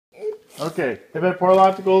Okay, if I pour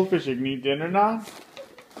lots of goldfish, you can eat dinner now?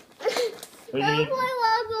 Or you can eat...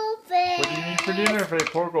 Goldfish. What do you need for dinner if I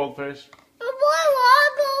pour goldfish? Goldfish.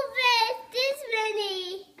 This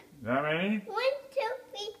many. That many? 1, 2,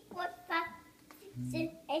 3, 4, 5, 6, 7,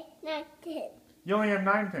 8, 9, 10. You only have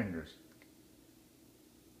 9 fingers.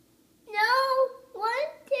 No. 1,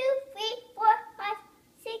 2, 3, 4, 5,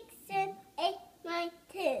 6, 7, 8, 9,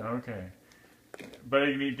 10. Okay. But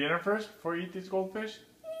you can eat dinner first before you eat these goldfish?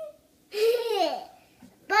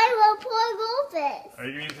 But I will pour goldfish. Are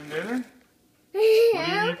you going to eat some dinner? What do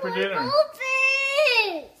you need for dinner?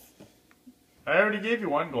 Goldfish. I already gave you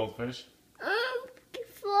 1 goldfish.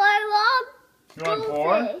 You want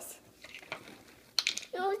 4?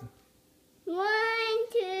 No. 1,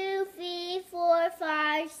 2, 3, 4,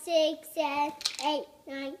 5, 6, 7, 8,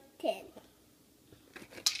 9, 10.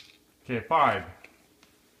 Okay, 5.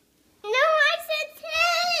 No, I said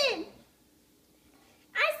 10.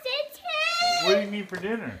 I said 10. What do you need for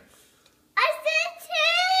dinner? I said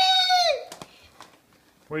 10.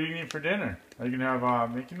 What do you need for dinner? Are you going to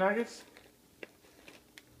have Mickey Nuggets?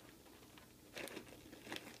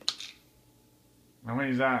 How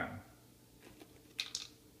many is that?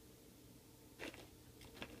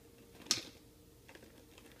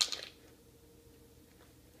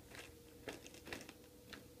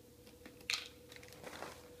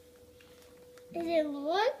 Is it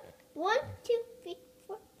 1, 2, 3,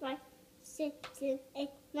 4, 5, 6, 7, 8,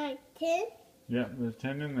 9, 10? Yeah, there's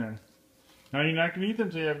 10 in there. Now you're not going to eat them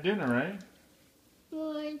till you have dinner, right?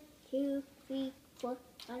 1, 2, 3, 4,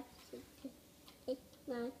 5, 6, 7, 8,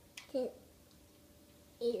 9, 10,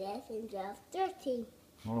 11, 12, 13.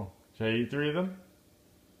 Oh, should I eat 3 of them?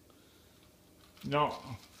 No.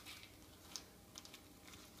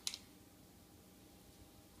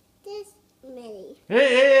 This many.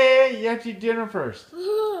 Hey, you have to eat dinner first.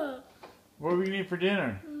 What are we going to eat for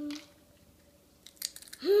dinner?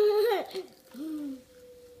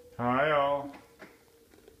 Hi all.